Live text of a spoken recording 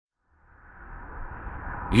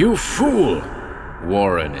You fool!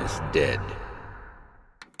 Warren is dead.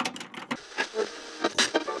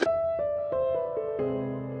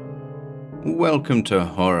 Welcome to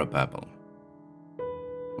HorrorBabble.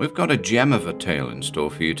 We've got a gem of a tale in store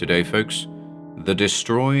for you today, folks. The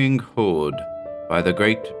Destroying Horde by the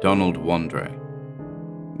great Donald Wandrei.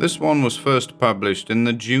 This one was first published in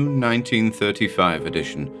the June 1935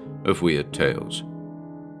 edition of Weird Tales.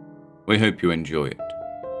 We hope you enjoy it.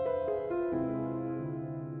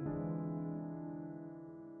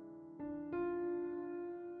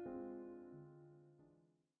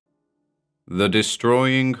 The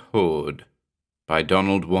Destroying Horde by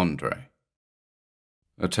Donald Wandrei.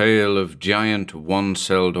 A tale of giant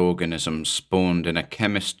one-celled organisms spawned in a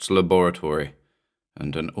chemist's laboratory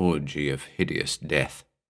and an orgy of hideous death.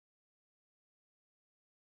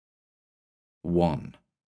 1.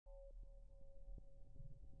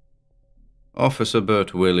 Officer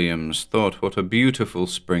Bert Williams thought what a beautiful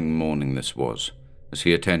spring morning this was as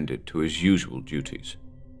he attended to his usual duties.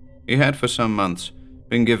 He had for some months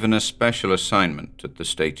been given a special assignment at the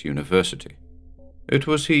state university. It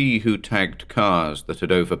was he who tagged cars that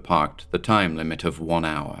had overparked the time limit of 1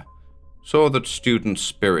 hour, saw that students'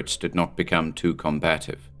 spirits did not become too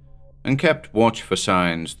combative, and kept watch for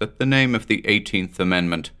signs that the name of the 18th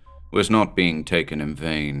Amendment was not being taken in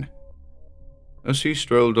vain. As he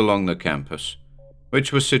strolled along the campus,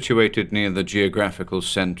 which was situated near the geographical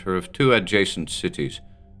center of 2 adjacent cities,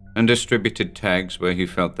 and distributed tags where he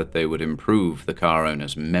felt that they would improve the car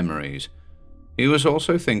owner's memories, he was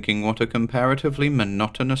also thinking what a comparatively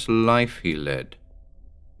monotonous life he led.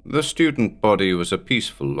 The student body was a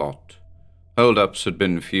peaceful lot. Hold-ups had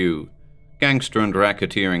been few. Gangster and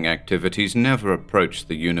racketeering activities never approached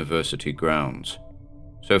the university grounds.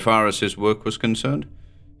 So far as his work was concerned,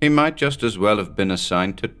 he might just as well have been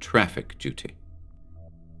assigned to traffic duty.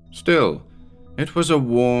 Still, it was a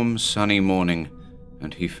warm, sunny morning,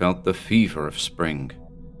 and he felt the fever of spring.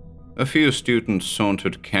 A few students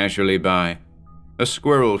sauntered casually by. A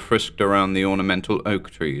squirrel frisked around the ornamental oak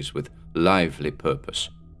trees with lively purpose.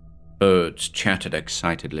 Birds chattered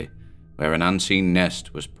excitedly, where an unseen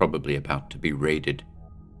nest was probably about to be raided.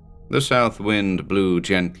 The south wind blew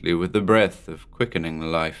gently with the breath of quickening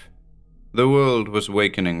life. The world was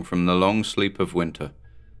wakening from the long sleep of winter,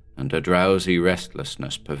 and a drowsy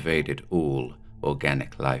restlessness pervaded all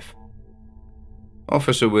organic life.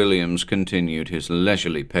 Officer Williams continued his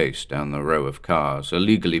leisurely pace down the row of cars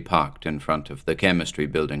illegally parked in front of the chemistry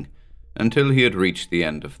building until he had reached the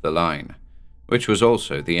end of the line, which was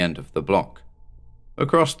also the end of the block.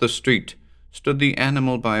 Across the street stood the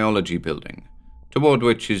animal biology building, toward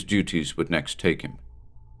which his duties would next take him.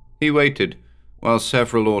 He waited while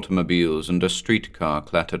several automobiles and a streetcar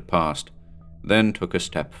clattered past, then took a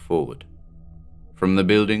step forward. From the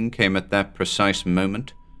building came at that precise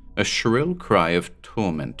moment a shrill cry of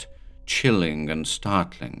torment, chilling and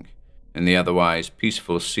startling. In the otherwise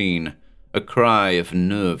peaceful scene, a cry of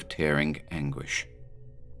nerve-tearing anguish.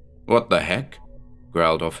 "What the heck?"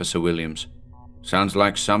 growled Officer Williams. "Sounds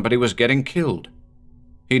like somebody was getting killed."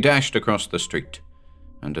 He dashed across the street,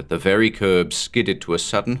 and at the very curb skidded to a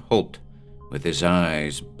sudden halt, with his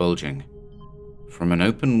eyes bulging. From an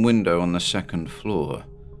open window on the second floor,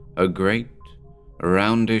 a great,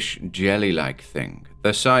 roundish, jelly-like thing,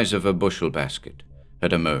 the size of a bushel basket,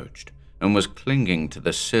 had emerged and was clinging to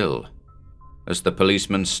the sill. As the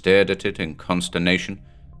policeman stared at it in consternation,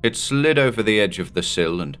 it slid over the edge of the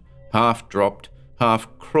sill and half dropped, half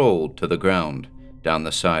crawled to the ground down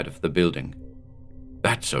the side of the building.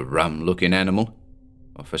 "That's a rum-looking animal,"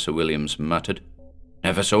 Officer Williams muttered.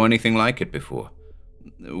 "Never saw anything like it before.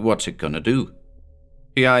 What's it gonna do?"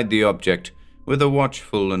 He eyed the object with a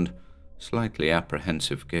watchful and slightly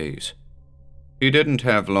apprehensive gaze. He didn't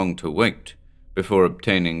have long to wait before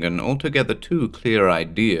obtaining an altogether too clear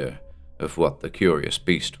idea of what the curious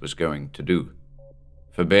beast was going to do.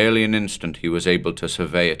 For barely an instant he was able to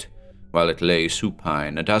survey it, while it lay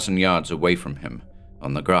supine a dozen yards away from him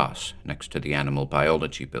on the grass next to the animal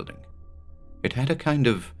biology building. It had a kind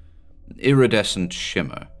of iridescent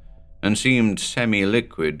shimmer and seemed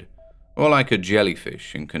semi-liquid, or like a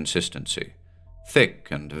jellyfish in consistency, thick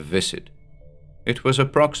and viscid. It was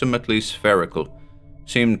approximately spherical,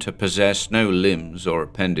 seemed to possess no limbs or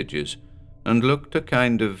appendages, and looked a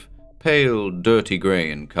kind of pale, dirty gray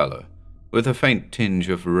in color, with a faint tinge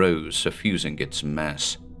of rose suffusing its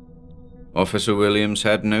mass. Officer Williams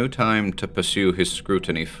had no time to pursue his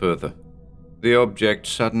scrutiny further. The object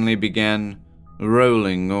suddenly began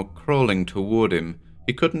rolling or crawling toward him,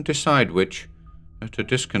 he couldn't decide which, at a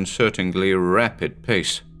disconcertingly rapid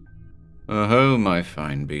pace. "Oh, my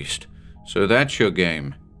fine beast, so that's your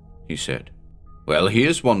game," he said. Well,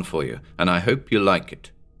 here's one for you, and I hope you like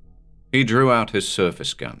it." He drew out his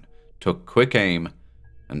surface gun, took quick aim,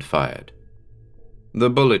 and fired. The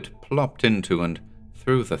bullet plopped into and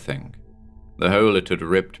through the thing. The hole it had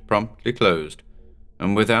ripped promptly closed,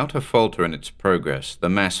 and without a falter in its progress, the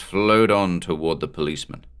mass flowed on toward the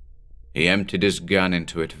policeman. He emptied his gun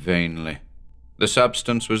into it vainly. The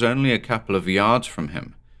substance was only a couple of yards from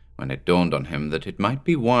him, when it dawned on him that it might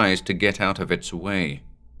be wise to get out of its way.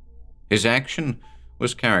 His action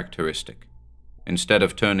was characteristic. Instead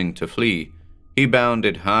of turning to flee, he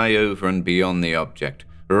bounded high over and beyond the object,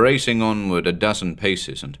 racing onward a dozen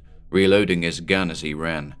paces and reloading his gun as he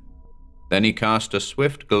ran. Then he cast a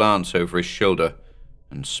swift glance over his shoulder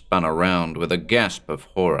and spun around with a gasp of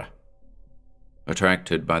horror.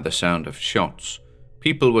 Attracted by the sound of shots,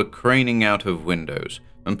 people were craning out of windows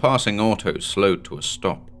and passing autos slowed to a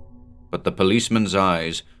stop. But the policeman's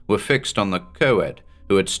eyes were fixed on the co-ed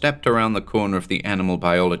who had stepped around the corner of the animal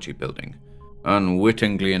biology building,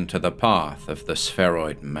 unwittingly into the path of the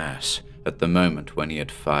spheroid mass at the moment when he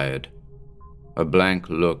had fired. A blank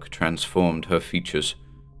look transformed her features,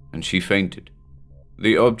 and she fainted.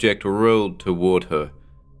 The object rolled toward her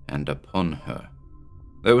and upon her.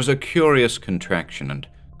 There was a curious contraction and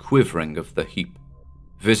quivering of the heap.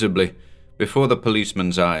 Visibly, before the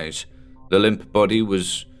policeman's eyes, the limp body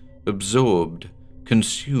was absorbed,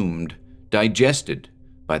 consumed, digested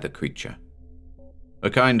by the creature. A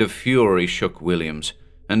kind of fury shook Williams,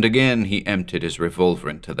 and again he emptied his revolver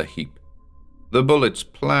into the heap. The bullets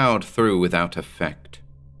plowed through without effect.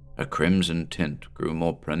 A crimson tint grew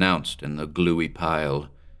more pronounced in the gluey pile.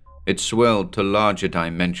 It swelled to larger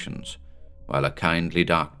dimensions, while a kindly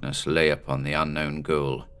darkness lay upon the unknown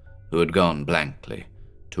girl, who had gone blankly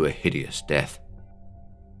to a hideous death.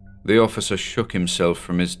 The officer shook himself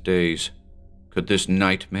from his daze. Could this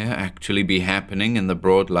nightmare actually be happening in the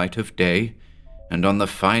broad light of day, and on the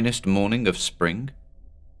finest morning of spring?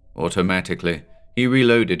 Automatically, he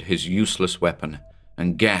reloaded his useless weapon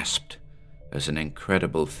and gasped as an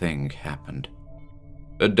incredible thing happened.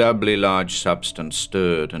 A doubly large substance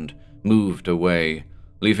stirred and moved away,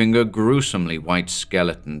 leaving a gruesomely white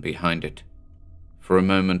skeleton behind it. For a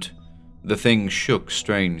moment, the thing shook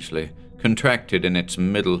strangely, contracted in its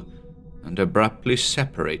middle, and abruptly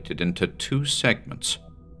separated into two segments.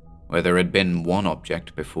 Where there had been one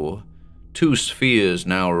object before, two spheres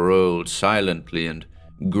now rolled silently and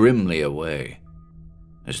grimly away.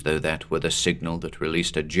 As though that were the signal that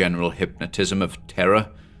released a general hypnotism of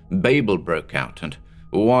terror, Babel broke out and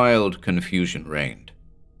wild confusion reigned.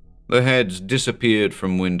 The heads disappeared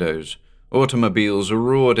from windows, automobiles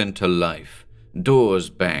roared into life,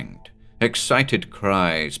 doors banged, excited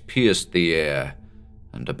cries pierced the air,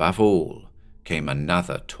 and above all came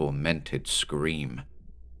another tormented scream.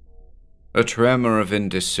 A tremor of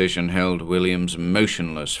indecision held Williams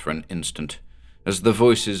motionless for an instant, as the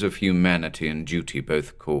voices of humanity and duty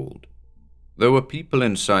both called. There were people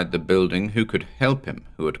inside the building who could help him,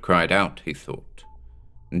 who had cried out, he thought.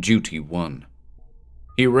 Duty won.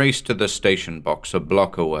 He raced to the station box a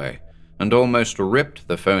block away and almost ripped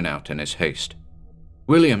the phone out in his haste.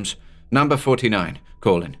 "Williams, number 49,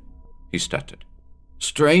 calling," he stuttered.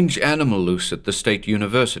 "Strange animal loose at the State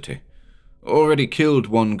University. Already killed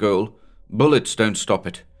one girl. Bullets don't stop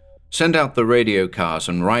it. Send out the radio cars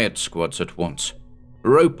and riot squads at once.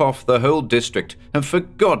 Rope off the whole district, and for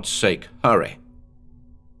God's sake, hurry."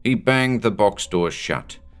 He banged the box doors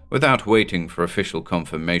shut, without waiting for official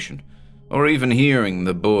confirmation, or even hearing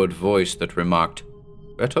the bored voice that remarked,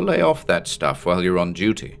 "Better lay off that stuff while you're on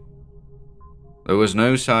duty." There was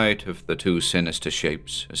no sight of the two sinister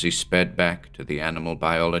shapes as he sped back to the animal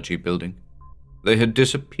biology building. They had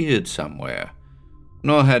disappeared somewhere,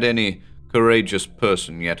 nor had any courageous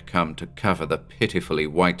person yet come to cover the pitifully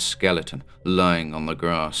white skeleton lying on the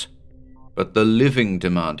grass. But the living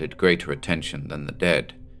demanded greater attention than the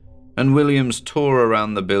dead, and Williams tore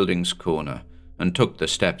around the building's corner and took the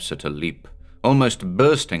steps at a leap, almost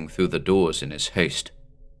bursting through the doors in his haste.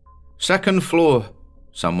 "Second floor,"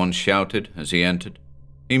 someone shouted as he entered.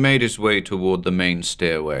 He made his way toward the main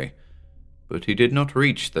stairway, but he did not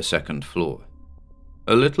reach the second floor.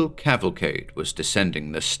 A little cavalcade was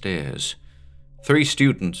descending the stairs. 3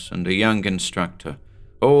 students and a young instructor,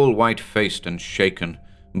 all white-faced and shaken,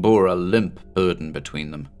 bore a limp burden between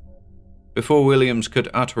them. Before Williams could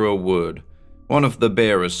utter a word, one of the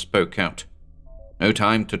bearers spoke out. "No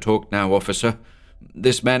time to talk now, officer.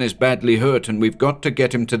 This man is badly hurt, and we've got to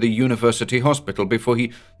get him to the university hospital before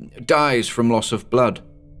he dies from loss of blood."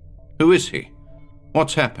 "Who is he?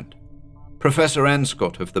 What's happened?" "Professor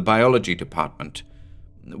Anscott of the biology department.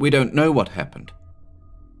 We don't know what happened."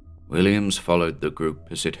 Williams followed the group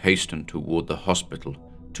as it hastened toward the hospital,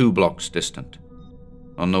 2 blocks distant.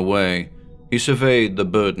 On the way, he surveyed the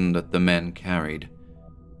burden that the men carried,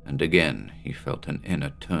 and again he felt an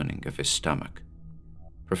inner turning of his stomach.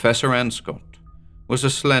 Professor Anscott was a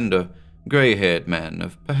slender, grey-haired man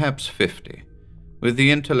of perhaps 50, with the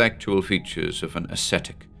intellectual features of an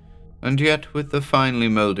ascetic, and yet with the finely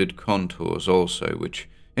moulded contours also which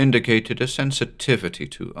indicated a sensitivity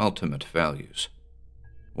to ultimate values.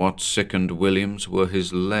 What sickened Williams were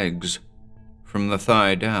his legs. From the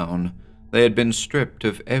thigh down, they had been stripped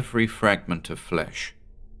of every fragment of flesh.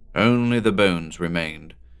 Only the bones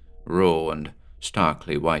remained, raw and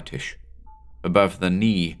starkly whitish. Above the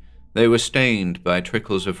knee, they were stained by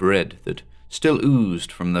trickles of red that still oozed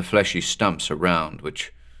from the fleshy stumps around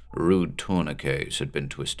which rude tourniquets had been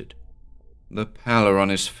twisted. The pallor on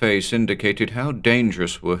his face indicated how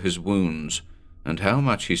dangerous were his wounds and how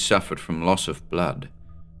much he suffered from loss of blood,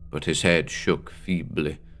 but his head shook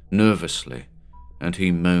feebly, nervously, and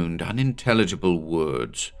he moaned unintelligible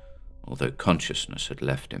words, although consciousness had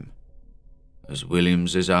left him. As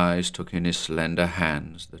Williams's eyes took in his slender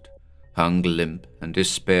hands that hung limp and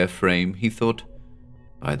his spare frame, he thought,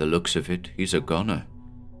 by the looks of it, he's a goner.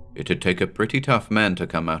 It'd take a pretty tough man to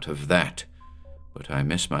come out of that, but I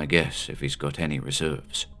miss my guess if he's got any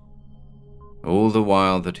reserves. All the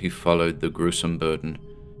while that he followed the gruesome burden,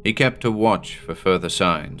 he kept a watch for further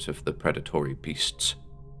signs of the predatory beasts.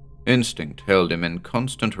 Instinct held him in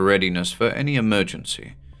constant readiness for any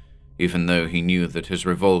emergency, even though he knew that his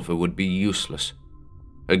revolver would be useless.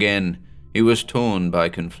 Again, he was torn by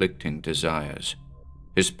conflicting desires.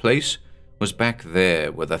 His place was back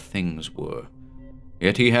there where the things were,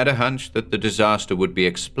 yet he had a hunch that the disaster would be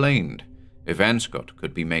explained if Anscott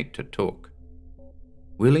could be made to talk.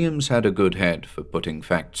 Williams had a good head for putting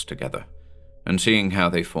facts together and seeing how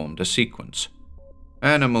they formed a sequence.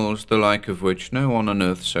 Animals the like of which no one on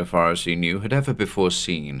Earth, so far as he knew, had ever before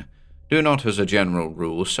seen, do not as a general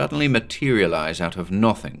rule suddenly materialize out of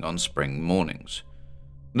nothing on spring mornings.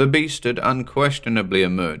 The beast had unquestionably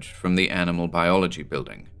emerged from the animal biology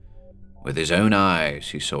building. With his own eyes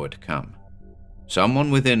he saw it come.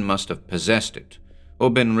 Someone within must have possessed it,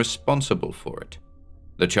 or been responsible for it.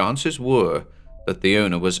 The chances were that the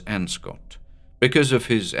owner was Anscott, because of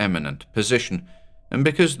his eminent position, and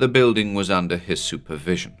because the building was under his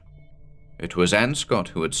supervision. It was Anscott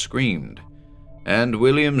who had screamed, and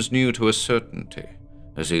Williams knew to a certainty,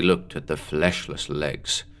 as he looked at the fleshless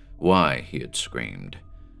legs, why he had screamed,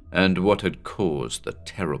 and what had caused the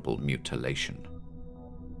terrible mutilation.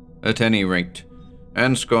 At any rate,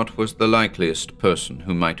 Anscott was the likeliest person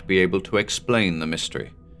who might be able to explain the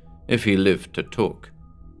mystery, if he lived to talk.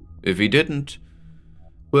 If he didn't,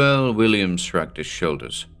 well, Williams shrugged his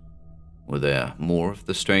shoulders. Were there more of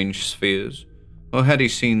the strange spheres, or had he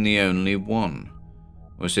seen the only one?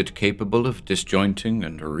 Was it capable of disjointing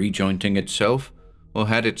and rejointing itself, or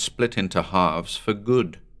had it split into halves for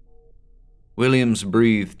good? Williams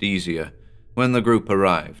breathed easier when the group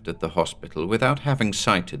arrived at the hospital without having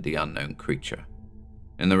sighted the unknown creature.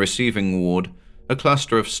 In the receiving ward, a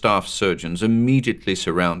cluster of staff surgeons immediately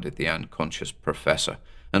surrounded the unconscious professor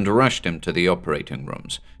and rushed him to the operating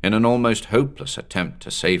rooms in an almost hopeless attempt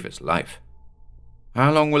to save his life.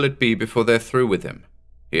 "How long will it be before they're through with him?"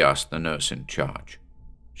 he asked the nurse in charge.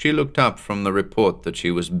 She looked up from the report that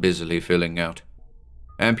she was busily filling out.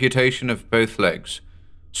 Amputation of both legs,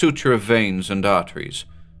 suture of veins and arteries,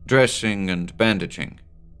 dressing and bandaging.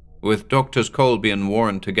 With Doctors Colby and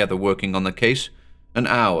Warren together working on the case, an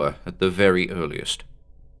hour at the very earliest.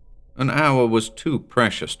 An hour was too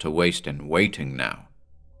precious to waste in waiting now.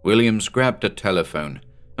 Williams grabbed a telephone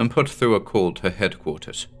and put through a call to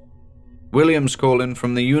headquarters. "Williams calling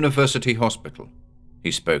from the University Hospital," he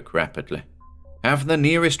spoke rapidly. "Have the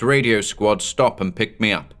nearest radio squad stop and pick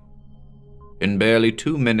me up." In barely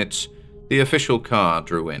 2 minutes, the official car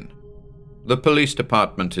drew in. "The police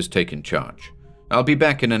department is taking charge. I'll be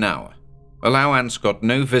back in an hour. Allow Anscott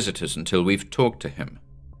no visitors until we've talked to him,"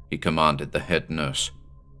 he commanded the head nurse.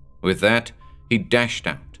 With that, he dashed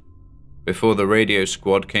out. Before the radio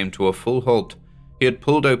squad came to a full halt, he had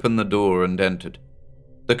pulled open the door and entered.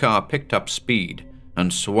 The car picked up speed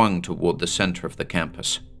and swung toward the center of the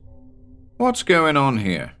campus. "What's going on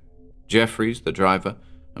here?" Jeffries, the driver,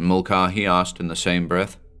 and Mulcahy asked in the same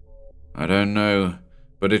breath. "I don't know,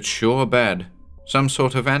 but it's sure bad. Some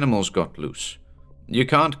sort of animal's got loose. You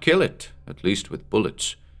can't kill it, at least with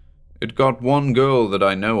bullets. It got one girl that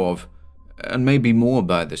I know of, and maybe more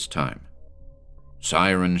by this time."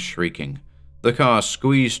 Sirens shrieking, the car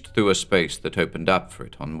squeezed through a space that opened up for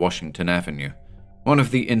it on Washington Avenue, one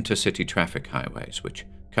of the intercity traffic highways which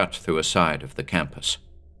cut through a side of the campus.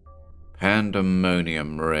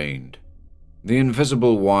 Pandemonium reigned. The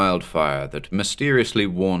invisible wildfire that mysteriously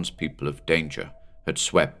warns people of danger had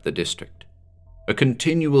swept the district. A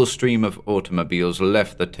continual stream of automobiles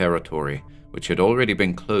left the territory, which had already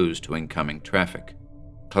been closed to incoming traffic.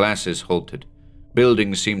 Classes halted.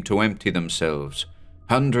 Buildings seemed to empty themselves.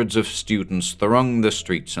 Hundreds of students thronged the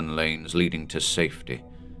streets and lanes leading to safety.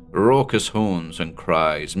 Raucous horns and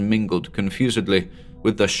cries mingled confusedly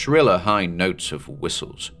with the shriller high notes of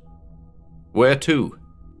whistles. "Where to?"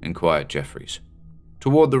 inquired Jeffries.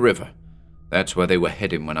 "Toward the river. That's where they were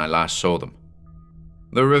heading when I last saw them."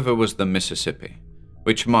 The river was the Mississippi,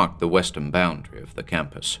 which marked the western boundary of the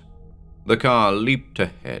campus. The car leaped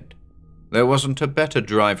ahead. There wasn't a better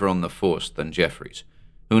driver on the force than Jeffries,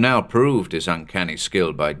 who now proved his uncanny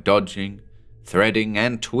skill by dodging, threading,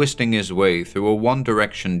 and twisting his way through a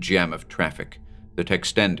one-direction jam of traffic that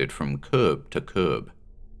extended from curb to curb.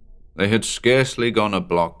 They had scarcely gone a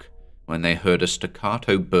block when they heard a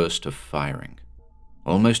staccato burst of firing.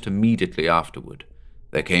 Almost immediately afterward,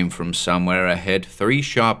 there came from somewhere ahead 3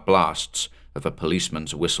 sharp blasts of a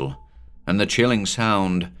policeman's whistle, and the chilling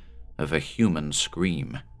sound of a human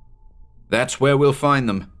scream. "That's where we'll find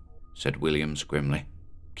them," said Williams grimly.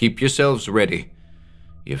 "Keep yourselves ready.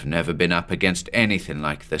 You've never been up against anything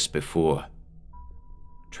like this before."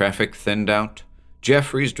 Traffic thinned out.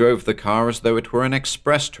 Jeffries drove the car as though it were an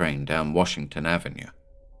express train down Washington Avenue.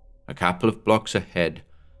 A couple of blocks ahead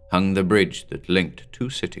hung the bridge that linked 2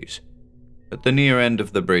 cities. At the near end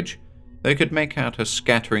of the bridge, they could make out a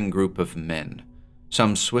scattering group of men,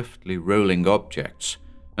 some swiftly rolling objects,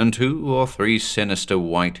 and 2 or 3 sinister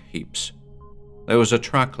white heaps. There was a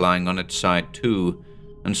truck lying on its side too,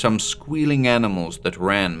 and some squealing animals that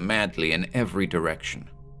ran madly in every direction.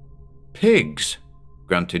 "Pigs,"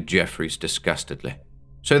 grunted Jeffries disgustedly.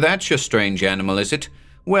 "So that's your strange animal, is it?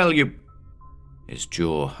 Well, you—" His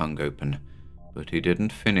jaw hung open, but he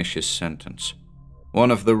didn't finish his sentence.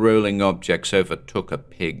 One of the rolling objects overtook a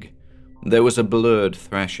pig. There was a blurred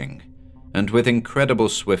thrashing, and with incredible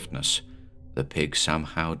swiftness, the pig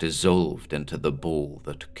somehow dissolved into the ball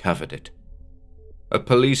that covered it. A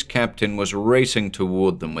police captain was racing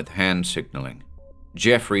toward them with hand signaling.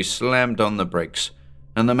 Jeffrey slammed on the brakes,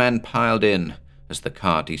 and the man piled in as the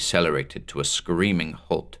car decelerated to a screaming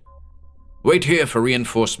halt. "Wait here for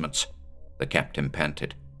reinforcements," the captain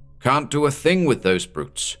panted. "Can't do a thing with those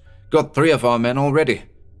brutes. Got 3 of our men already.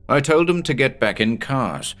 I told them to get back in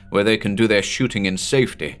cars where they can do their shooting in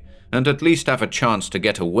safety and at least have a chance to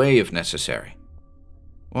get away if necessary."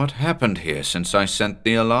 "What happened here since I sent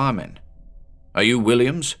the alarm in? Are you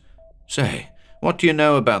Williams? Say, what do you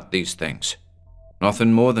know about these things?"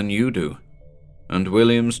 "Nothing more than you do." And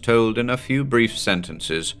Williams told in a few brief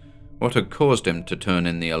sentences what had caused him to turn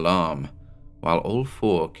in the alarm, while all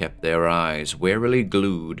 4 kept their eyes warily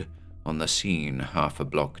glued on the scene half a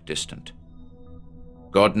block distant.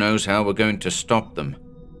 "God knows how we're going to stop them,"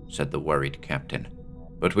 said the worried captain.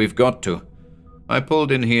 "But we've got to. I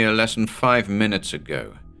pulled in here less than 5 minutes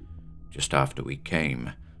ago. Just after we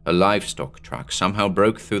came, a livestock truck somehow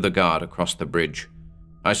broke through the guard across the bridge.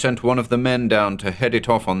 I sent one of the men down to head it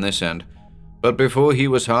off on this end, but before he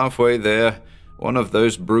was halfway there, one of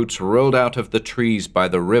those brutes rolled out of the trees by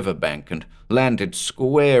the riverbank and landed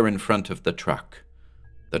square in front of the truck.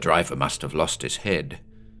 The driver must have lost his head.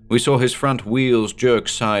 We saw his front wheels jerk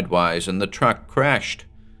sidewise and the truck crashed.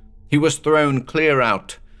 He was thrown clear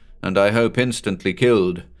out, and I hope instantly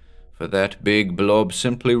killed, for that big blob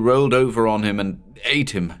simply rolled over on him and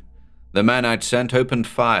ate him. The man I'd sent opened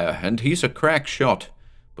fire, and he's a crack shot,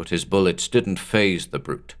 but his bullets didn't faze the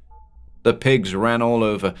brute. The pigs ran all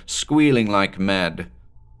over, squealing like mad.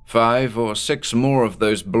 5 or 6 more of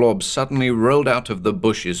those blobs suddenly rolled out of the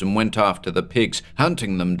bushes and went after the pigs,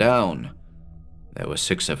 hunting them down. There were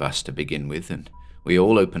 6 of us to begin with, and we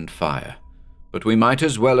all opened fire. But we might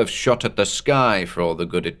as well have shot at the sky for all the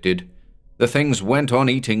good it did. The things went on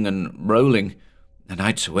eating and rolling, and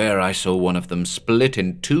I'd swear I saw one of them split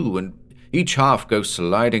in 2 and each half go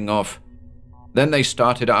sliding off. Then they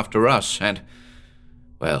started after us, and,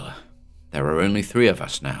 well, there are only 3 of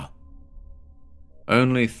us now."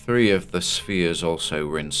 Only 3 of the spheres also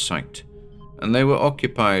were in sight, and they were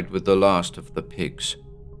occupied with the last of the pigs.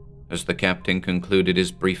 As the captain concluded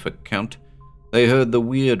his brief account, they heard the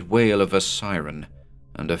weird wail of a siren,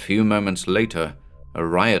 and a few moments later, a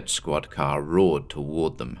riot squad car roared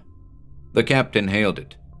toward them. The captain hailed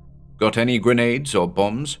it. "Got any grenades or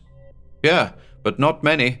bombs?" "Yeah, but not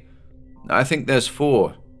many. I think there's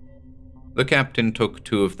 4. The captain took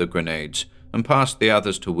 2 of the grenades and passed the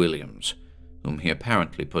others to Williams, whom he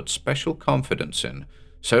apparently put special confidence in,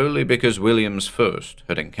 solely because Williams first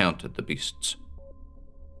had encountered the beasts.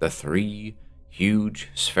 The 3 huge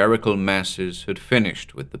spherical masses had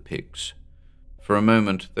finished with the pigs. For a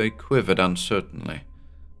moment they quivered uncertainly,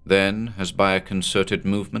 then, as by a concerted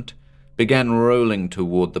movement, began rolling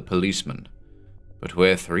toward the policeman. But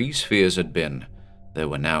where 3 spheres had been, there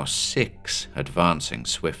were now 6 advancing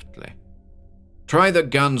swiftly. "Try the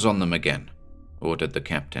guns on them again," ordered the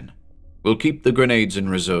captain. "We'll keep the grenades in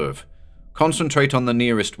reserve. Concentrate on the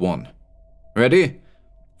nearest one. Ready?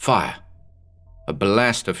 Fire!" A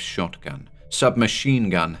blast of shotgun, submachine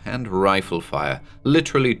gun, and rifle fire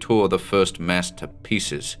literally tore the first mass to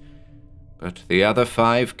pieces, but the other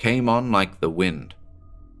 5 came on like the wind.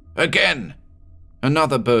 Again!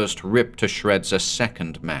 Another burst ripped to shreds a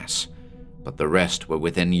second mass, but the rest were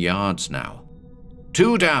within yards now.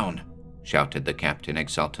 "2 down!" shouted the captain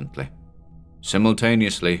exultantly.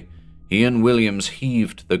 Simultaneously, he and Williams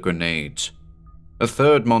heaved the grenades. A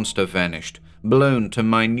third monster vanished, blown to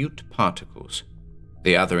minute particles.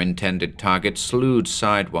 The other intended target slewed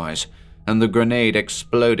sidewise, and the grenade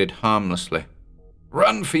exploded harmlessly.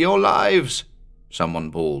 "Run for your lives!" someone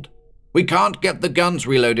bawled. "We can't get the guns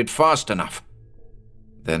reloaded fast enough."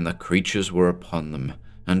 Then the creatures were upon them,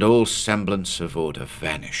 and all semblance of order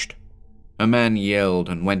vanished. A man yelled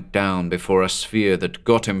and went down before a sphere that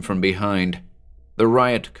got him from behind. The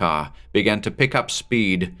riot car began to pick up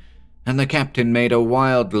speed, and the captain made a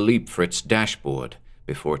wild leap for its dashboard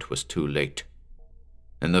before it was too late.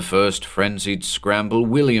 In the first frenzied scramble,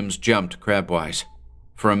 Williams jumped crabwise.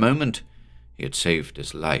 For a moment, he had saved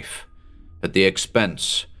his life, at the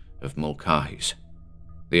expense of Mulcahy's.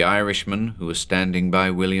 The Irishman, who was standing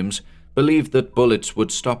by Williams, believed that bullets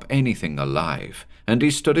would stop anything alive, and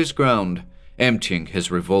he stood his ground, emptying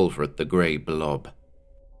his revolver at the grey blob.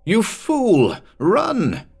 "You fool!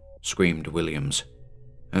 Run!" screamed Williams.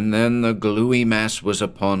 And then the gluey mass was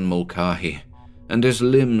upon Mulcahy, and his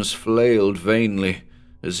limbs flailed vainly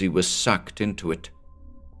as he was sucked into it.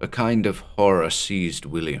 A kind of horror seized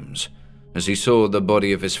Williams as he saw the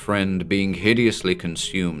body of his friend being hideously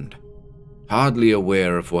consumed. Hardly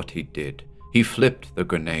aware of what he did, he flipped the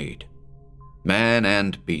grenade. Man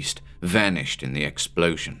and beast vanished in the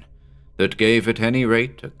explosion that gave at any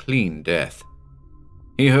rate a clean death.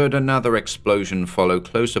 He heard another explosion follow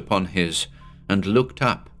close upon his and looked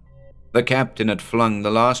up. The captain had flung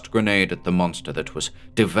the last grenade at the monster that was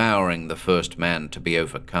devouring the first man to be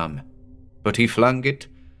overcome, but he flung it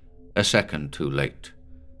a second too late,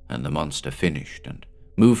 and the monster finished and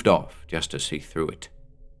moved off just as he threw it.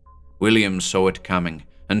 Williams saw it coming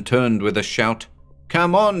and turned with a shout,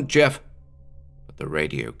 "Come on, Jeff!" But the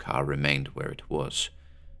radio car remained where it was,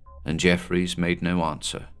 and Jeffries made no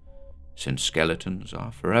answer, since skeletons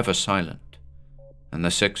are forever silent, and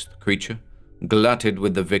the 6th creature, glutted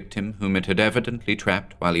with the victim whom it had evidently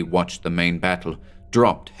trapped while he watched the main battle,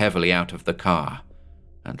 dropped heavily out of the car,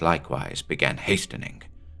 and likewise began hastening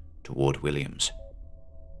toward Williams.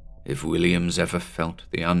 If Williams ever felt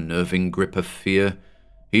the unnerving grip of fear,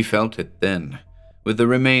 he felt it then, with the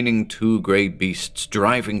remaining 2 grey beasts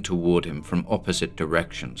driving toward him from opposite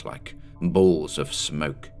directions like balls of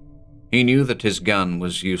smoke. He knew that his gun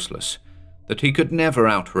was useless, that he could never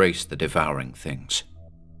outrace the devouring things.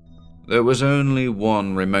 There was only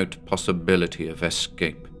one remote possibility of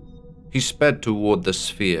escape. He sped toward the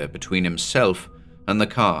sphere between himself and the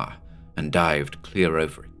car and dived clear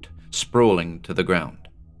over it, sprawling to the ground.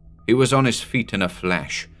 He was on his feet in a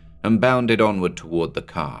flash and bounded onward toward the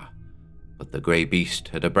car, but the grey beast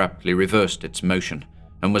had abruptly reversed its motion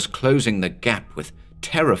and was closing the gap with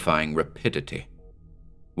terrifying rapidity.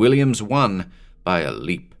 Williams won by a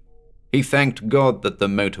leap. He thanked God that the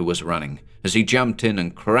motor was running as he jumped in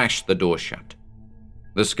and crashed the door shut.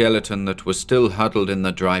 The skeleton that was still huddled in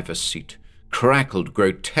the driver's seat crackled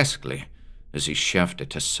grotesquely as he shoved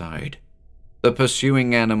it aside. The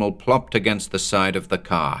pursuing animal plopped against the side of the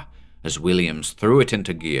car as Williams threw it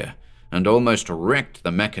into gear and almost wrecked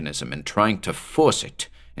the mechanism in trying to force it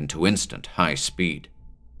into instant high speed.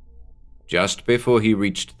 Just before he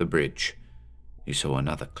reached the bridge, he saw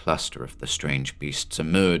another cluster of the strange beasts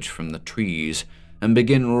emerge from the trees and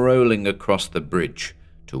begin rolling across the bridge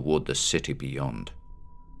toward the city beyond.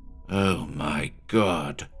 "Oh my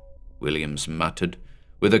God," Williams muttered,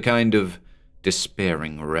 with a kind of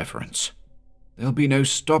despairing reverence. "There'll be no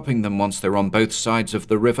stopping them once they're on both sides of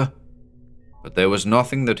the river." But there was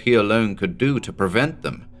nothing that he alone could do to prevent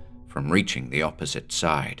them from reaching the opposite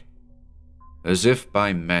side. As if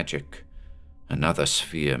by magic, another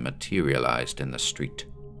sphere materialized in the street.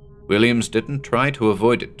 Williams didn't try to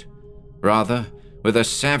avoid it. Rather, with a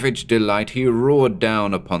savage delight, he roared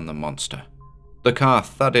down upon the monster. The car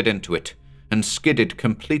thudded into it and skidded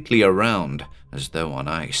completely around as though on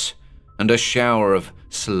ice, and a shower of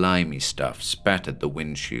slimy stuff spattered the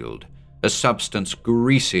windshield, a substance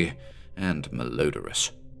greasy and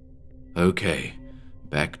malodorous. "Okay,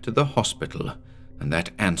 back to the hospital, and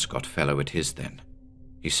that Anscott fellow it is then,"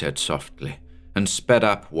 he said softly, and sped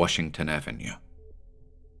up Washington Avenue.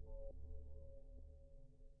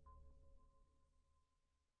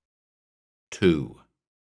 Two.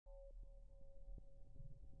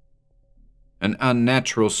 An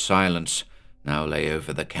unnatural silence now lay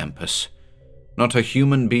over the campus. Not a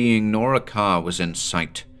human being nor a car was in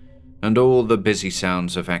sight, and all the busy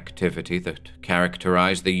sounds of activity that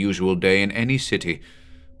characterized the usual day in any city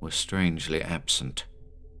were strangely absent.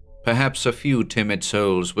 Perhaps a few timid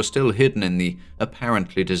souls were still hidden in the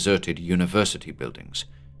apparently deserted university buildings,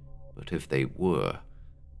 but if they were,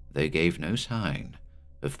 they gave no sign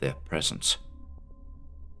of their presence.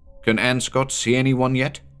 "Can Anscott see anyone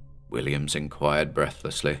yet?" Williams inquired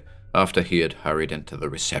breathlessly, after he had hurried into the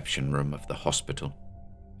reception room of the hospital.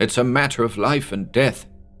 "It's a matter of life and death."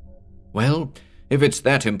 "Well, if it's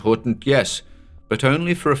that important, yes, but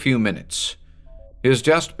only for a few minutes. He has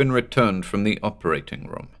just been returned from the operating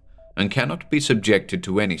room, and cannot be subjected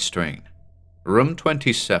to any strain. Room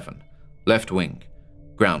 27, left wing,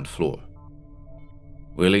 ground floor."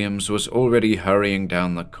 Williams was already hurrying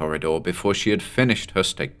down the corridor before she had finished her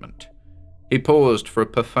statement. He paused for a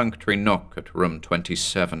perfunctory knock at room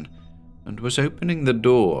 27, and was opening the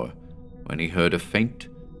door when he heard a faint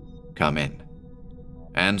 "Come in."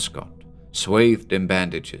 Anscott, swathed in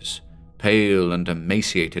bandages, pale and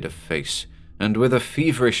emaciated of face, and with a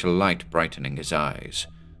feverish light brightening his eyes,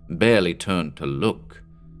 barely turned to look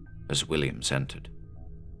as Williams entered.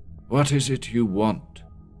 "What is it you want?"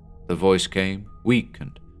 The voice came, weak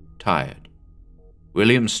and tired.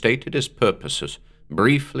 Williams stated his purpose as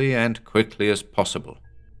briefly and quickly as possible.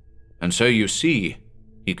 "And so you see,"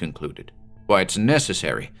 he concluded, "why it's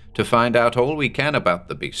necessary to find out all we can about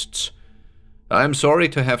the beasts. I am sorry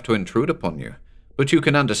to have to intrude upon you, but you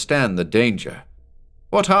can understand the danger.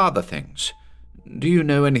 What are the things? Do you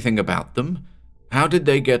know anything about them? How did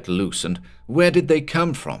they get loose, and where did they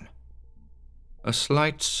come from?" A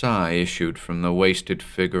slight sigh issued from the wasted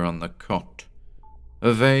figure on the cot.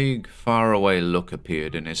 A vague, faraway look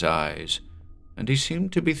appeared in his eyes, and he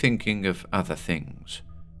seemed to be thinking of other things,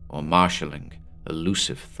 or marshalling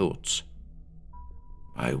elusive thoughts.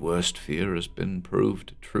 "My worst fear has been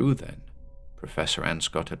proved true, then," Professor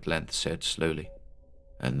Anscott at length said slowly,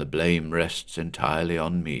 "and the blame rests entirely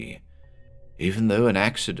on me, even though an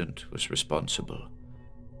accident was responsible.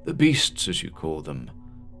 The beasts, as you call them,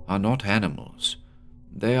 are not animals.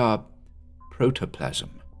 They are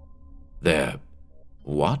protoplasm." "They're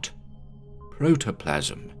what?"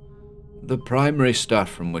 "Protoplasm. The primary stuff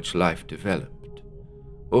from which life developed.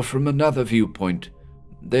 Or from another viewpoint,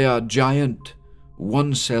 they are giant,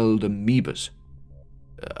 one-celled amoebas."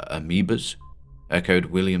 "Amoebas?" echoed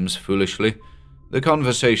Williams foolishly, the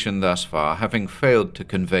conversation thus far having failed to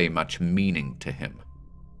convey much meaning to him.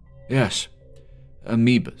 "Yes,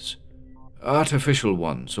 amoebas. Artificial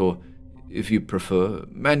ones, or, if you prefer,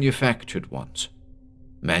 manufactured ones."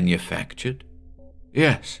 "Manufactured?"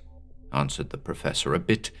 "Yes," answered the professor a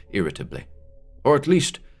bit irritably. "Or at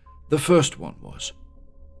least, the first one was.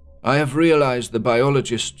 I have realized the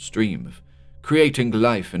biologist's dream of creating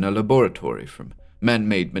life in a laboratory from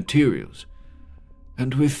man-made materials,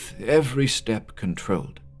 and with every step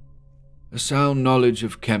controlled. A sound knowledge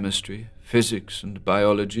of chemistry, physics, and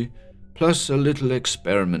biology, plus a little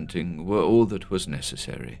experimenting, were all that was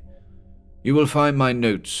necessary. You will find my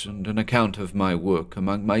notes and an account of my work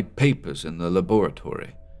among my papers in the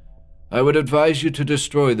laboratory. I would advise you to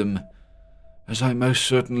destroy them, as I most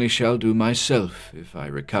certainly shall do myself if I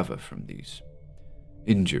recover from these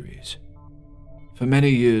injuries. For many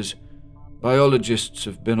years, biologists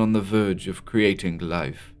have been on the verge of creating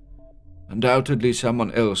life. Undoubtedly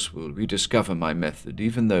someone else will rediscover my method,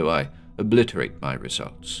 even though I obliterate my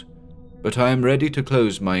results. But I am ready to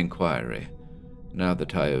close my inquiry, now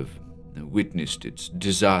that I have witnessed its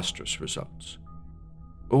disastrous results.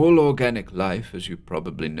 All organic life, as you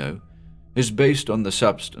probably know, is based on the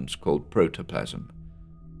substance called protoplasm.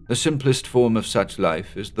 The simplest form of such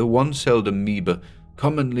life is the one-celled amoeba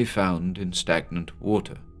commonly found in stagnant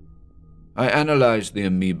water. I analyzed the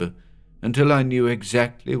amoeba until I knew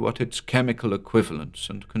exactly what its chemical equivalents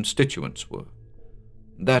and constituents were.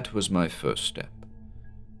 That was my first step.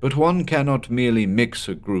 But one cannot merely mix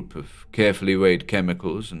a group of carefully weighed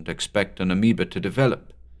chemicals and expect an amoeba to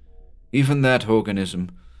develop. Even that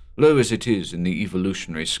organism, low as it is in the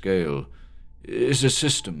evolutionary scale, is a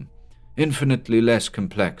system, infinitely less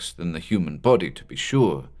complex than the human body, to be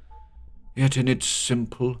sure. Yet in its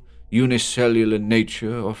simple, unicellular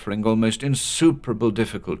nature offering almost insuperable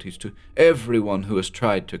difficulties to everyone who has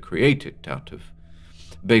tried to create it out of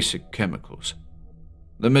basic chemicals.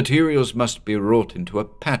 The materials must be wrought into a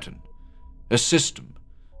pattern, a system,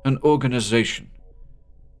 an organization.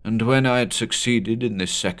 And when I had succeeded in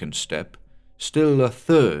this second step, still a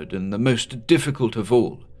third, and the most difficult of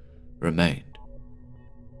all, remained.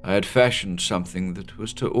 I had fashioned something that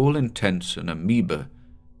was to all intents an amoeba,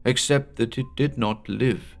 except that it did not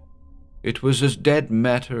live. It was as dead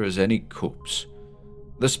matter as any corpse.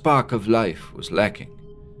 The spark of life was lacking,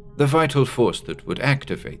 the vital force that would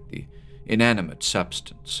activate the inanimate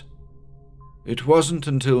substance. It wasn't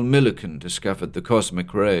until Millikan discovered the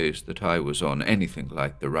cosmic rays that I was on anything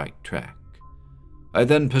like the right track. I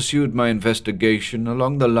then pursued my investigation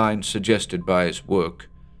along the lines suggested by his work,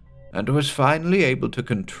 and was finally able to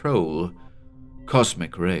control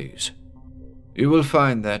cosmic rays. You will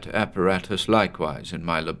find that apparatus likewise in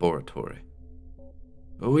my laboratory.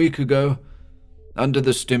 A week ago, under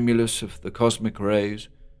the stimulus of the cosmic rays,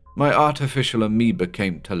 my artificial amoeba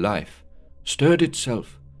came to life, stirred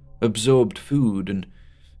itself, absorbed food, and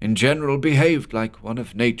in general behaved like one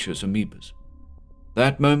of nature's amoebas.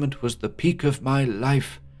 That moment was the peak of my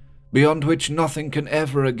life, beyond which nothing can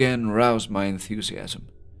ever again rouse my enthusiasm.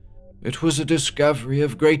 It was a discovery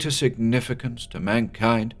of greater significance to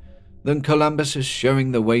mankind than Columbus's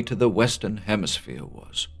showing the way to the Western Hemisphere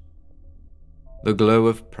was. The glow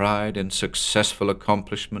of pride in successful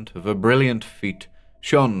accomplishment of a brilliant feat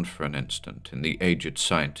shone for an instant in the aged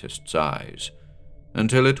scientist's eyes,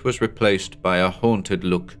 until it was replaced by a haunted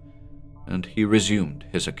look, and he resumed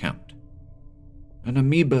his account. An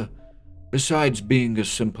amoeba, besides being a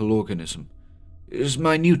simple organism, is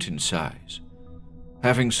minute in size.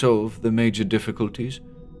 Having solved the major difficulties,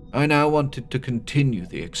 I now wanted to continue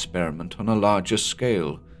the experiment on a larger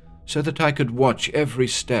scale, so that I could watch every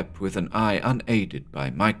step with an eye unaided by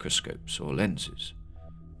microscopes or lenses.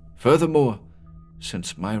 Furthermore,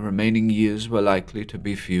 since my remaining years were likely to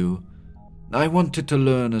be few, I wanted to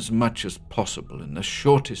learn as much as possible in the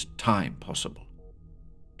shortest time possible.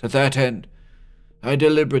 To that end, I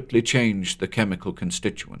deliberately changed the chemical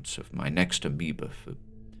constituents of my next amoeba for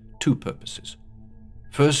two purposes.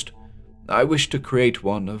 First, I wished to create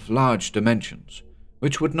one of large dimensions,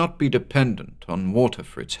 which would not be dependent on water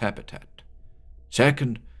for its habitat.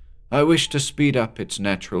 Second, I wished to speed up its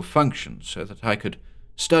natural functions so that I could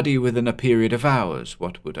study within a period of hours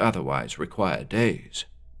what would otherwise require days.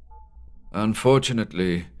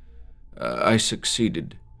 Unfortunately, I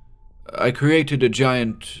succeeded. I created a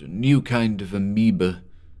giant new kind of amoeba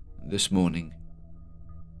this morning.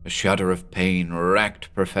 A shudder of pain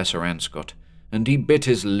racked Professor Anscott, and he bit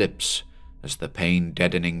his lips as the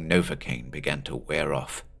pain-deadening Novocaine began to wear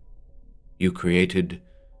off. "You created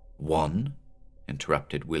one?"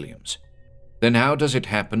 interrupted Williams. "Then how does it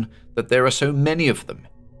happen that there are so many of them?"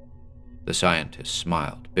 The scientist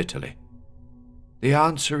smiled bitterly. "The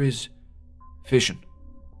answer is fission.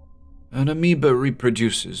 An amoeba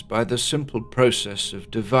reproduces by the simple process of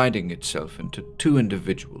dividing itself into two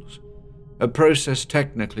individuals, a process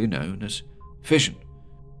technically known as fission.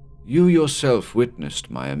 You yourself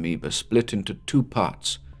witnessed my amoeba split into two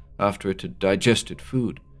parts after it had digested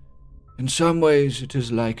food. In some ways it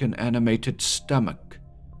is like an animated stomach.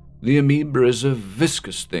 The amoeba is a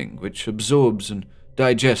viscous thing which absorbs and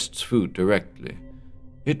digests food directly.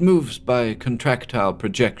 It moves by contractile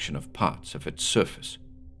projection of parts of its surface."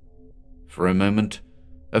 For a moment,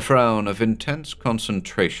 a frown of intense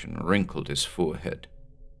concentration wrinkled his forehead.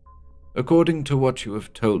 "According to what you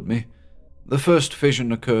have told me, the first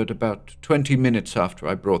fission occurred about 20 minutes after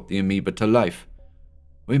I brought the amoeba to life.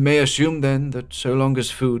 We may assume then that so long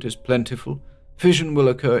as food is plentiful, fission will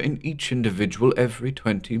occur in each individual every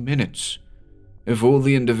 20 minutes. If all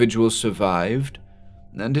the individuals survived,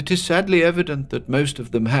 and it is sadly evident that most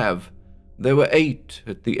of them have, there were 8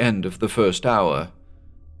 at the end of the first hour.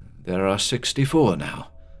 There are 64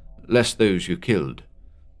 now, less those you killed.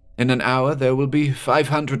 In an hour there will be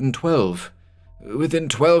 512. Within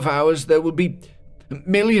 12 hours there will be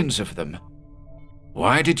millions of them."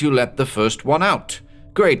 "Why did you let the first one out?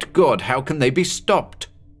 Great God, how can they be stopped?"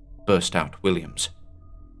 burst out Williams.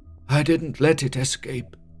 "I didn't let it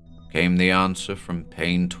escape," came the answer from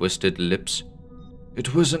pain-twisted lips.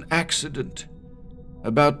 "It was an accident.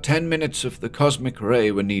 About 10 minutes of the cosmic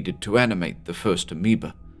ray were needed to animate the first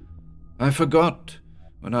amoeba. I forgot,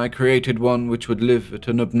 when I created one which would live at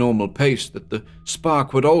an abnormal pace, that the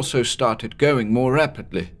spark would also start it going more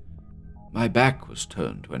rapidly. My back was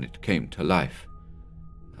turned when it came to life.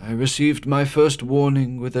 I received my first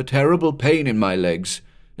warning with a terrible pain in my legs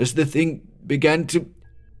as the thing began to...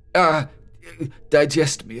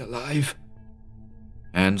 digest me alive."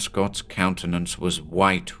 Anscott's countenance was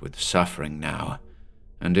white with suffering now,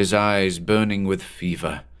 and his eyes burning with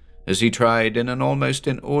fever, as he tried in an almost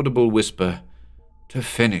inaudible whisper to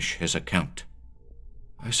finish his account.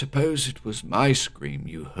 "I suppose it was my scream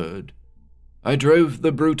you heard. I drove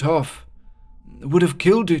the brute off. Would have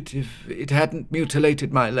killed it if it hadn't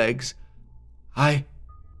mutilated my legs.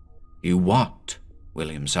 You what?"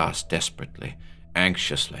 Williams asked desperately,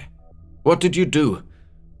 anxiously. "What did you do?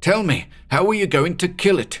 Tell me, how were you going to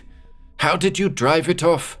kill it? How did you drive it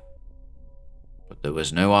off?" But there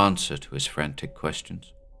was no answer to his frantic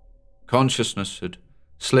questions. Consciousness had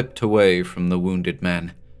slipped away from the wounded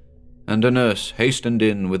man, and a nurse hastened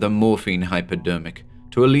in with a morphine hypodermic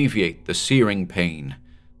to alleviate the searing pain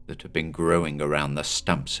that had been growing around the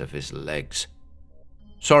stumps of his legs.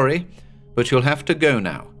 "Sorry, but you'll have to go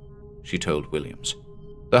now," she told Williams.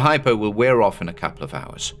 "The hypo will wear off in a couple of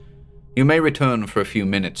hours. You may return for a few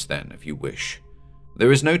minutes then, if you wish.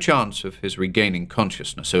 There is no chance of his regaining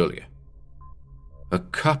consciousness earlier." "A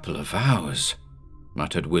couple of hours,"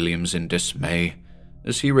 muttered Williams in dismay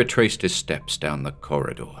as he retraced his steps down the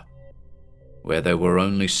corridor. Where there were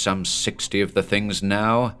only some 60 of the things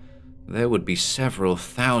now, there would be several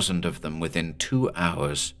thousand of them within 2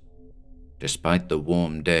 hours. Despite the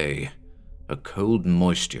warm day, a cold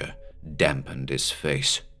moisture dampened his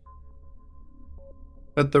face.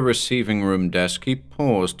 At the receiving room desk, he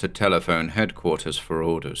paused to telephone headquarters for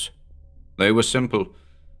orders. They were simple.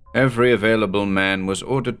 Every available man was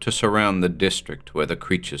ordered to surround the district where the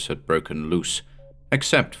creatures had broken loose,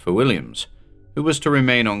 except for Williams, who was to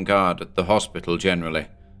remain on guard at the hospital generally,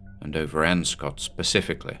 and over Anscott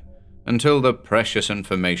specifically, until the precious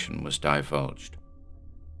information was divulged.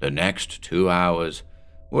 The next 2 hours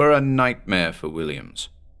were a nightmare for Williams.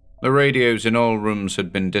 The radios in all rooms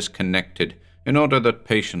had been disconnected in order that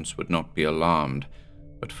patients would not be alarmed,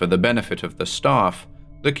 but for the benefit of the staff,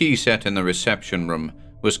 the key set in the reception room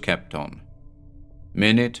was kept on.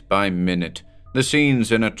 Minute by minute, the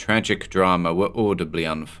scenes in a tragic drama were audibly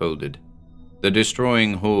unfolded. The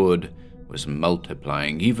Destroying Horde was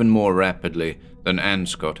multiplying even more rapidly than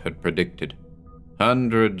Anscott had predicted.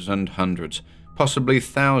 Hundreds and hundreds, possibly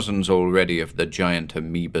thousands already of the giant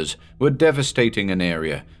amoebas were devastating an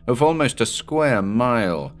area of almost a square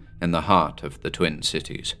mile in the heart of the Twin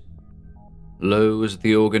Cities. Low as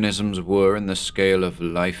the organisms were in the scale of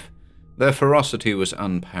life, their ferocity was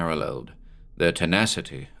unparalleled, their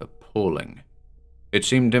tenacity appalling. It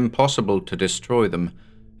seemed impossible to destroy them,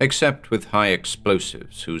 except with high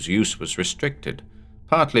explosives whose use was restricted,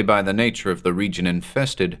 partly by the nature of the region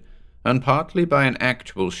infested, and partly by an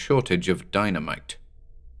actual shortage of dynamite.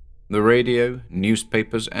 The radio,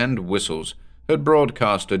 newspapers, and whistles had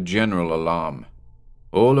broadcast a general alarm.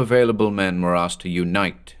 All available men were asked to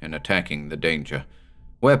unite in attacking the danger.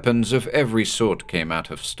 Weapons of every sort came out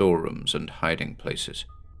of storerooms and hiding places.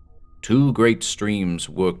 2 great streams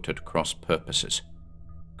worked at cross purposes.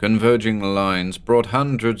 Converging lines brought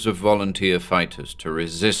hundreds of volunteer fighters to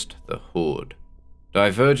resist the Horde.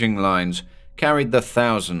 Diverging lines carried the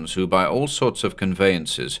thousands who, by all sorts of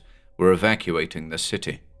conveyances, were evacuating the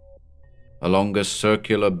city. Along a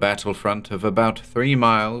circular battlefront of about 3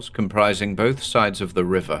 miles comprising both sides of the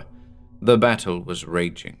river, the battle was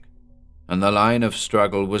raging, and the line of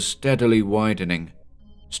struggle was steadily widening.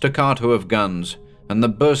 Staccato of guns and the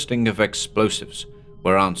bursting of explosives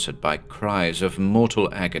were answered by cries of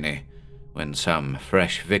mortal agony when some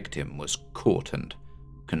fresh victim was caught and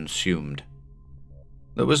consumed.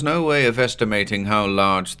 There was no way of estimating how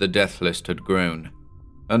large the death list had grown.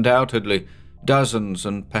 Undoubtedly, dozens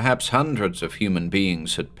and perhaps hundreds of human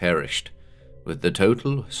beings had perished, with the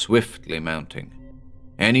total swiftly mounting.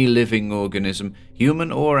 Any living organism,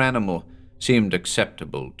 human or animal, seemed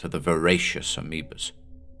acceptable to the voracious amoebas,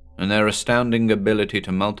 and their astounding ability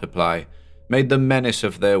to multiply made the menace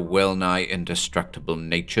of their well-nigh indestructible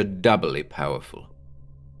nature doubly powerful.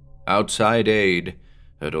 Outside aid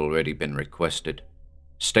had already been requested.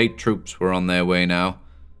 State troops were on their way now.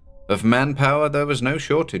 Of manpower there was no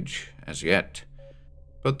shortage, as yet,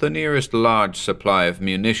 but the nearest large supply of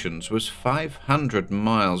munitions was 500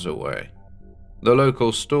 miles away. The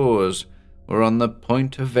local stores were on the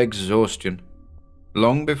point of exhaustion.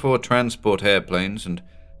 Long before transport airplanes and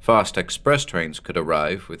fast express trains could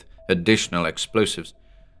arrive with additional explosives,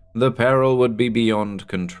 the peril would be beyond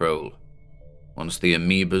control. Once the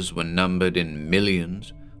amoebas were numbered in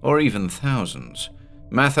millions or even thousands,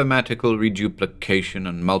 mathematical reduplication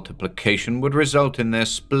and multiplication would result in their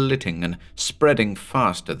splitting and spreading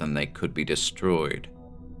faster than they could be destroyed.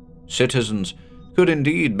 Citizens could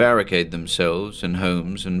indeed barricade themselves in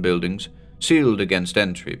homes and buildings, sealed against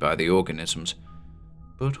entry by the organisms.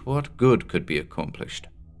 But what good could be accomplished?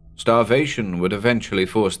 Starvation would eventually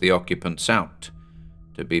force the occupants out,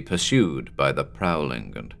 to be pursued by the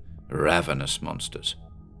prowling and ravenous monsters.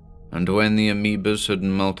 And when the amoebas had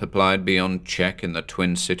multiplied beyond check in the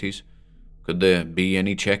Twin Cities, could there be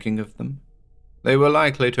any checking of them? They were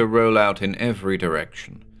likely to roll out in every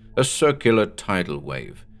direction, a circular tidal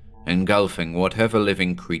wave, engulfing whatever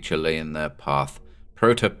living creature lay in their path,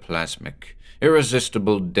 protoplasmic,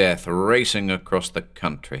 irresistible death racing across the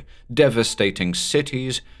country, devastating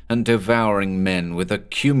cities and devouring men with a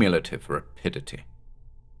cumulative rapidity.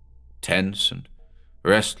 Tense and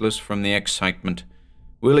restless from the excitement,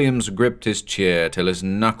 Williams gripped his chair till his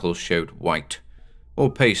knuckles showed white,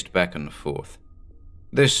 or paced back and forth.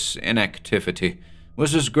 This inactivity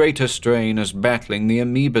was as great a strain as battling the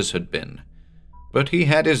amoebas had been, but he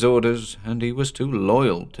had his orders and he was too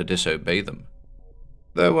loyal to disobey them.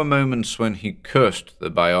 There were moments when he cursed the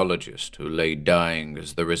biologist who lay dying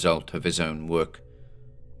as the result of his own work,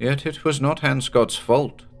 yet it was not Hanscott's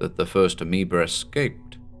fault that the first amoeba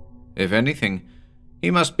escaped. If anything,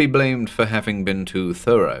 he must be blamed for having been too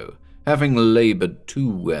thorough, having labored too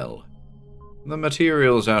well. The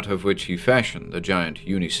materials out of which he fashioned the giant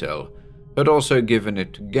unicell had also given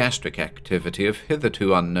it gastric activity of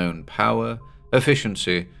hitherto unknown power,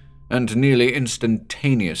 efficiency, and nearly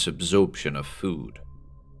instantaneous absorption of food.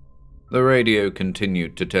 The radio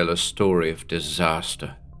continued to tell a story of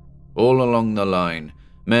disaster. All along the line,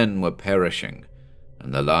 men were perishing,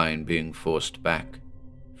 and the line being forced back.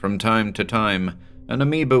 From time to time, an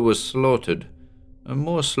amoeba was slaughtered, and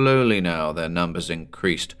more slowly now their numbers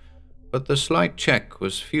increased, but the slight check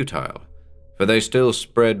was futile, for they still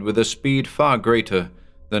spread with a speed far greater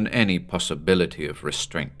than any possibility of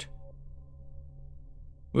restraint.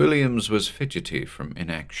 Williams was fidgety from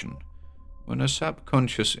inaction, when a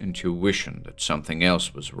subconscious intuition that something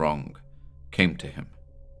else was wrong came to him.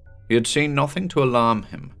 He had seen nothing to alarm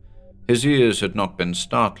him. His ears had not been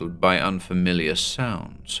startled by unfamiliar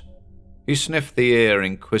sounds. He sniffed the air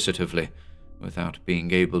inquisitively, without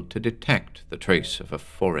being able to detect the trace of a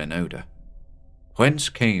foreign odor. Whence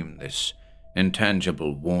came this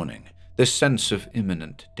intangible warning, this sense of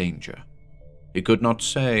imminent danger? He could not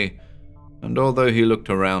say, and although he looked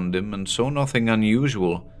around him and saw nothing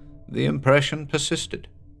unusual, the impression persisted.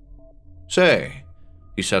 "Say,"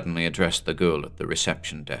 he suddenly addressed the girl at the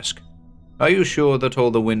reception desk, "are you sure that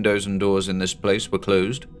all the windows and doors in this place were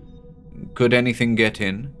closed? Could anything get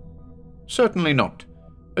in?" "Certainly not,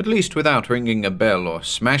 at least without ringing a bell or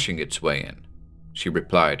smashing its way in," she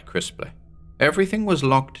replied crisply. "Everything was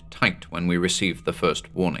locked tight when we received the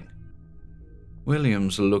first warning."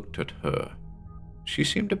 Williams looked at her. She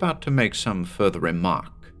seemed about to make some further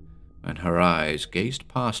remark, when her eyes gazed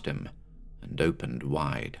past him and opened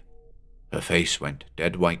wide. Her face went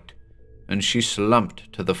dead white, and she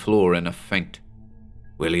slumped to the floor in a faint.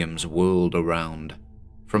 Williams whirled around.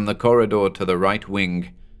 From the corridor to the right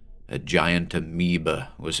wing, a giant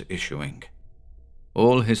amoeba was issuing.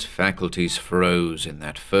 All his faculties froze in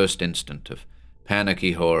that first instant of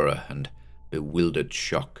panicky horror and bewildered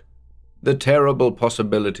shock. The terrible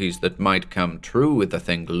possibilities that might come true with the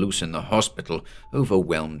thing loose in the hospital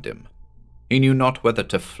overwhelmed him. He knew not whether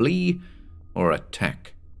to flee or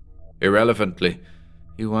attack. Irrelevantly,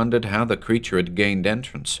 he wondered how the creature had gained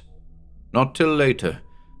entrance. Not till later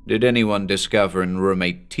did anyone discover in room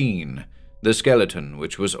 18 the skeleton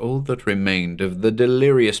which was all that remained of the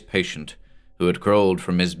delirious patient who had crawled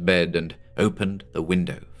from his bed and opened the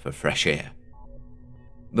window for fresh air.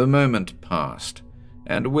 The moment passed,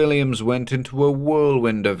 and Williams went into a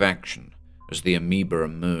whirlwind of action as the amoeba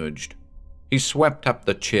emerged. He swept up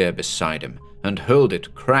the chair beside him and hurled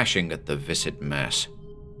it crashing at the viscid mass.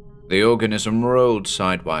 The organism rolled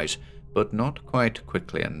sidewise, but not quite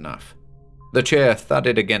quickly enough. The chair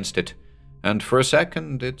thudded against it, and for a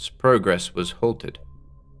second its progress was halted.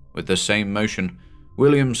 With the same motion,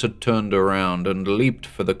 Williams had turned around and leaped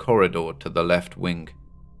for the corridor to the left wing.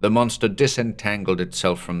 The monster disentangled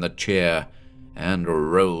itself from the chair and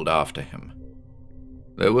rolled after him.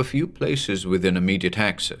 There were few places within immediate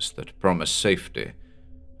access that promised safety,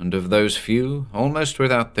 and of those few, almost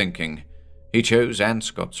without thinking, he chose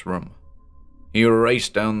Anscott's room. He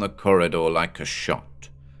raced down the corridor like a shot,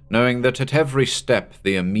 knowing that at every step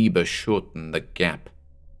the amoeba shortened the gap.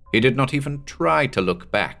 He did not even try to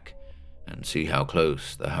look back and see how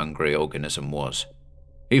close the hungry organism was.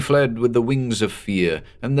 He fled with the wings of fear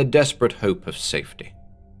and the desperate hope of safety.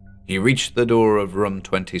 He reached the door of room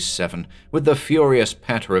 27 with the furious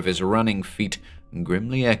patter of his running feet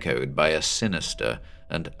grimly echoed by a sinister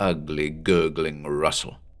and ugly gurgling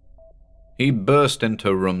rustle. He burst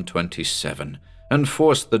into room 27 and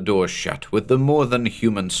forced the door shut with the more than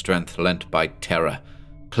human strength lent by terror,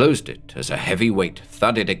 closed it as a heavy weight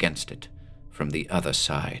thudded against it from the other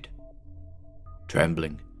side.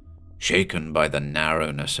 Trembling, shaken by the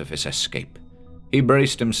narrowness of his escape, he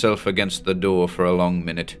braced himself against the door for a long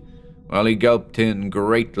minute, while he gulped in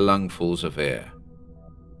great lungfuls of air.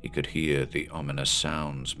 He could hear the ominous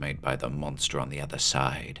sounds made by the monster on the other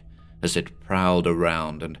side as it prowled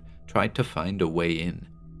around and tried to find a way in.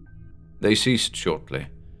 They ceased shortly,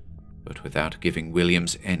 but without giving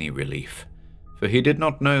Williams any relief, for he did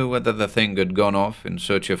not know whether the thing had gone off in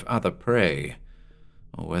search of other prey,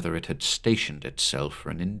 or whether it had stationed itself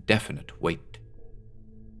for an indefinite wait.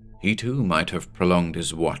 He too might have prolonged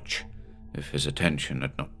his watch, if his attention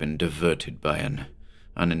had not been diverted by an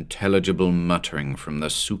unintelligible muttering from the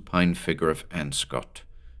supine figure of Anscott,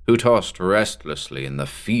 who tossed restlessly in the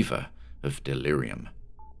fever of delirium.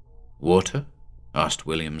 "Water?" asked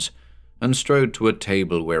Williams, and strode to a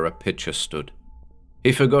table where a pitcher stood.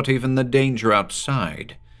 He forgot even the danger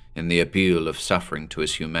outside in the appeal of suffering to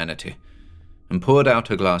his humanity, and poured out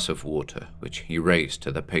a glass of water, which he raised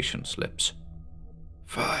to the patient's lips.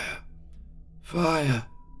 "Fire! Fire!"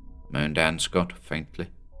 moaned Anscott faintly.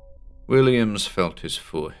 Williams felt his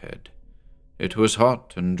forehead. It was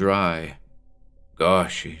hot and dry.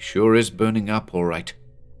 "Gosh, he sure is burning up all right,"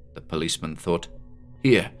 the policeman thought.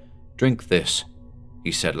 "Here, drink this,"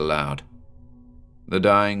 he said aloud. The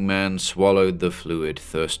dying man swallowed the fluid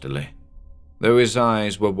thirstily. Though his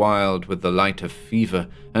eyes were wild with the light of fever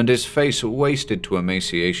and his face wasted to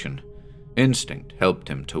emaciation, instinct helped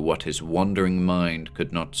him to what his wandering mind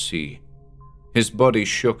could not see. His body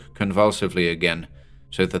shook convulsively again,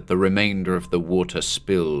 so that the remainder of the water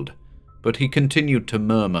spilled, but he continued to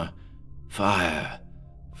murmur, "Fire!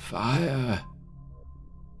 Fire!"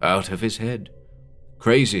 Out of his head.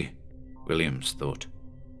 Crazy, Williams thought.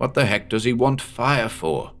 What the heck does he want fire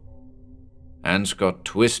for? Anscott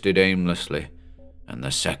twisted aimlessly, and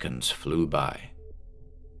the seconds flew by.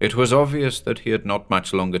 It was obvious that he had not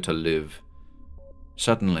much longer to live.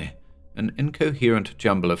 Suddenly, an incoherent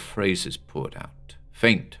jumble of phrases poured out,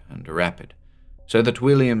 faint and rapid, so that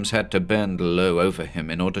Williams had to bend low over him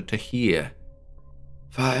in order to hear.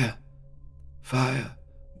 "Fire! Fire!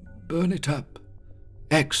 Burn it up!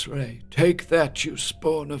 X-ray! Take that, you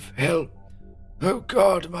spawn of hell! Oh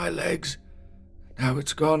God, my legs! Now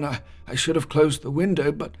it's gone. I should have closed the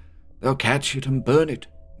window, but they'll catch it and burn it.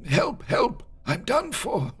 Help! Help! I'm done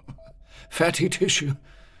for! Fatty tissue!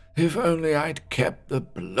 If only I'd kept the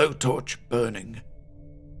blowtorch burning."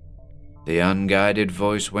 The unguided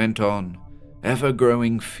voice went on, ever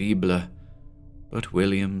growing feebler, but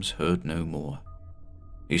Williams heard no more.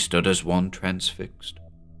 He stood as one transfixed.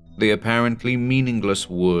 The apparently meaningless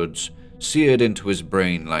words seared into his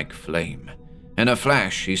brain like flame. In a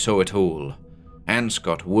flash he saw it all.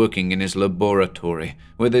 Anscott working in his laboratory,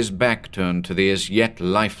 with his back turned to the as yet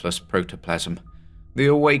lifeless protoplasm. The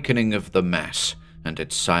awakening of the mass, and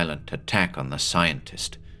its silent attack on the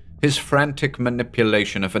scientist. His frantic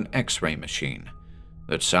manipulation of an X-ray machine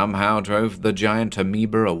that somehow drove the giant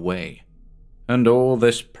amoeba away. And all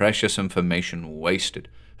this precious information wasted,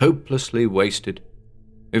 hopelessly wasted.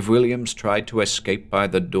 If Williams tried to escape by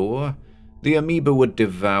the door, the amoeba would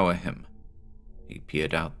devour him. He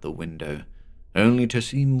peered out the window, only to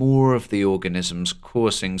see more of the organisms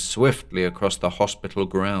coursing swiftly across the hospital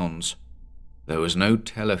grounds. There was no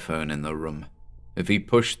telephone in the room. If he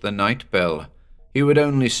pushed the night bell, he would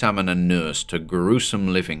only summon a nurse to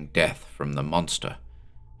gruesome living death from the monster,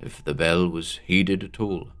 if the bell was heeded at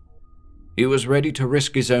all. He was ready to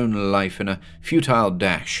risk his own life in a futile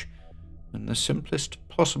dash, when the simplest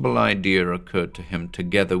possible idea occurred to him,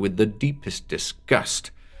 together with the deepest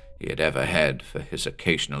disgust he had ever had for his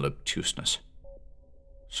occasional obtuseness.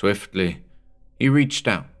 Swiftly, he reached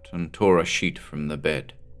out and tore a sheet from the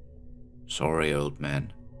bed. "Sorry, old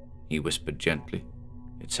man," he whispered gently.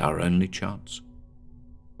 "It's our only chance."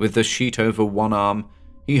 With the sheet over one arm,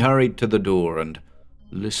 he hurried to the door and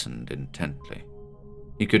listened intently.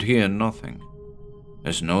 He could hear nothing.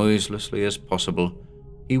 As noiselessly as possible,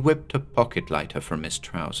 he whipped a pocket lighter from his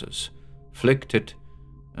trousers, flicked it,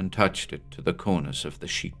 and touched it to the corners of the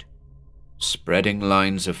sheet. Spreading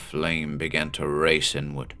lines of flame began to race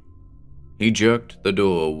inward. He jerked the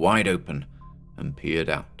door wide open and peered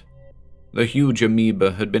out. The huge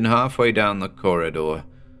amoeba had been halfway down the corridor,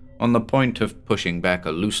 on the point of pushing back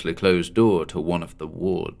a loosely closed door to one of the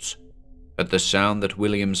wards. At the sound that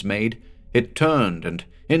Williams made, it turned and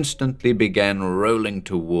instantly began rolling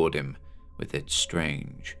toward him with its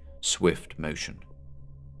strange, swift motion.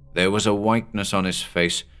 There was a whiteness on his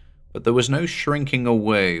face but there was no shrinking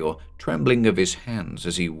away or trembling of his hands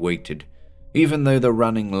as he waited, even though the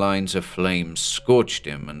running lines of flame scorched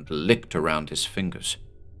him and licked around his fingers.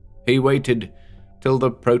 He waited till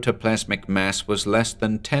the protoplasmic mass was less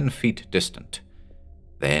than 10 feet distant.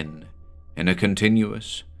 Then, in a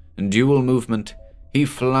continuous and dual movement, he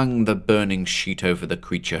flung the burning sheet over the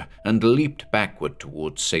creature and leaped backward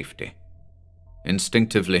towards safety.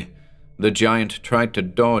 Instinctively, the giant tried to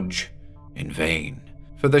dodge, in vain,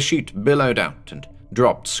 for the sheet billowed out and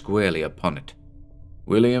dropped squarely upon it.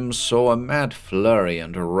 Williams saw a mad flurry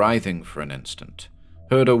and writhing for an instant,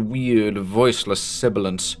 heard a weird, voiceless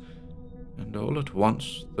sibilance, and all at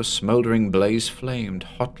once the smouldering blaze flamed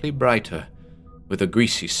hotly brighter, with a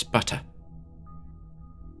greasy sputter.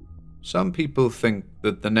 Some people think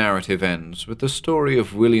that the narrative ends with the story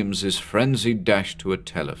of Williams's frenzied dash to a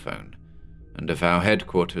telephone, and of how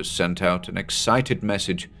headquarters sent out an excited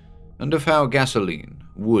message, and of how gasoline,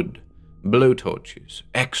 wood, blowtorches,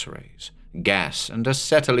 X-rays, gas, and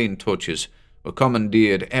acetylene torches were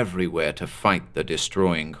commandeered everywhere to fight the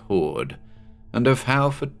Destroying Horde, and of how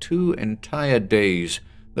for 2 entire days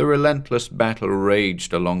the relentless battle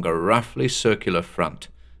raged along a roughly circular front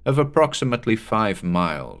of approximately 5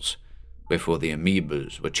 miles, before the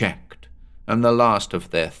amoebas were checked and the last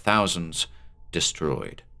of their thousands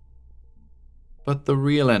destroyed. But the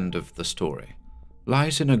real end of the story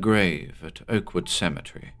lies in a grave at Oakwood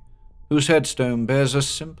Cemetery, whose headstone bears a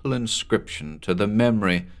simple inscription to the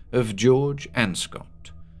memory of George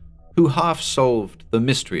Anscott, who half-solved the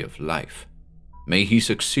mystery of life. May he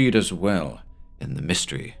succeed as well in the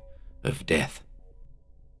mystery of death.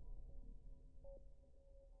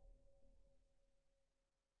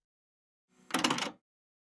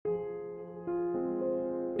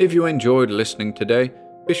 If you enjoyed listening today,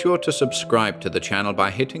 be sure to subscribe to the channel by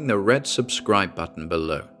hitting the red subscribe button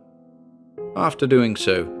below. After doing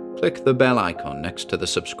so, click the bell icon next to the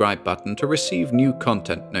subscribe button to receive new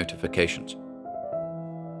content notifications.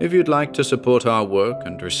 If you'd like to support our work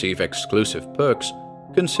and receive exclusive perks,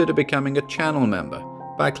 consider becoming a channel member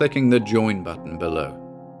by clicking the join button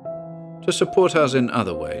below. To support us in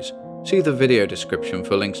other ways, see the video description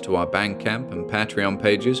for links to our Bandcamp and Patreon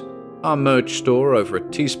pages, our merch store over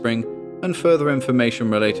at Teespring, and further information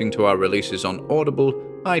relating to our releases on Audible,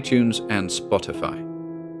 iTunes, and Spotify.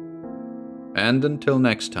 And until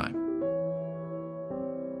next time,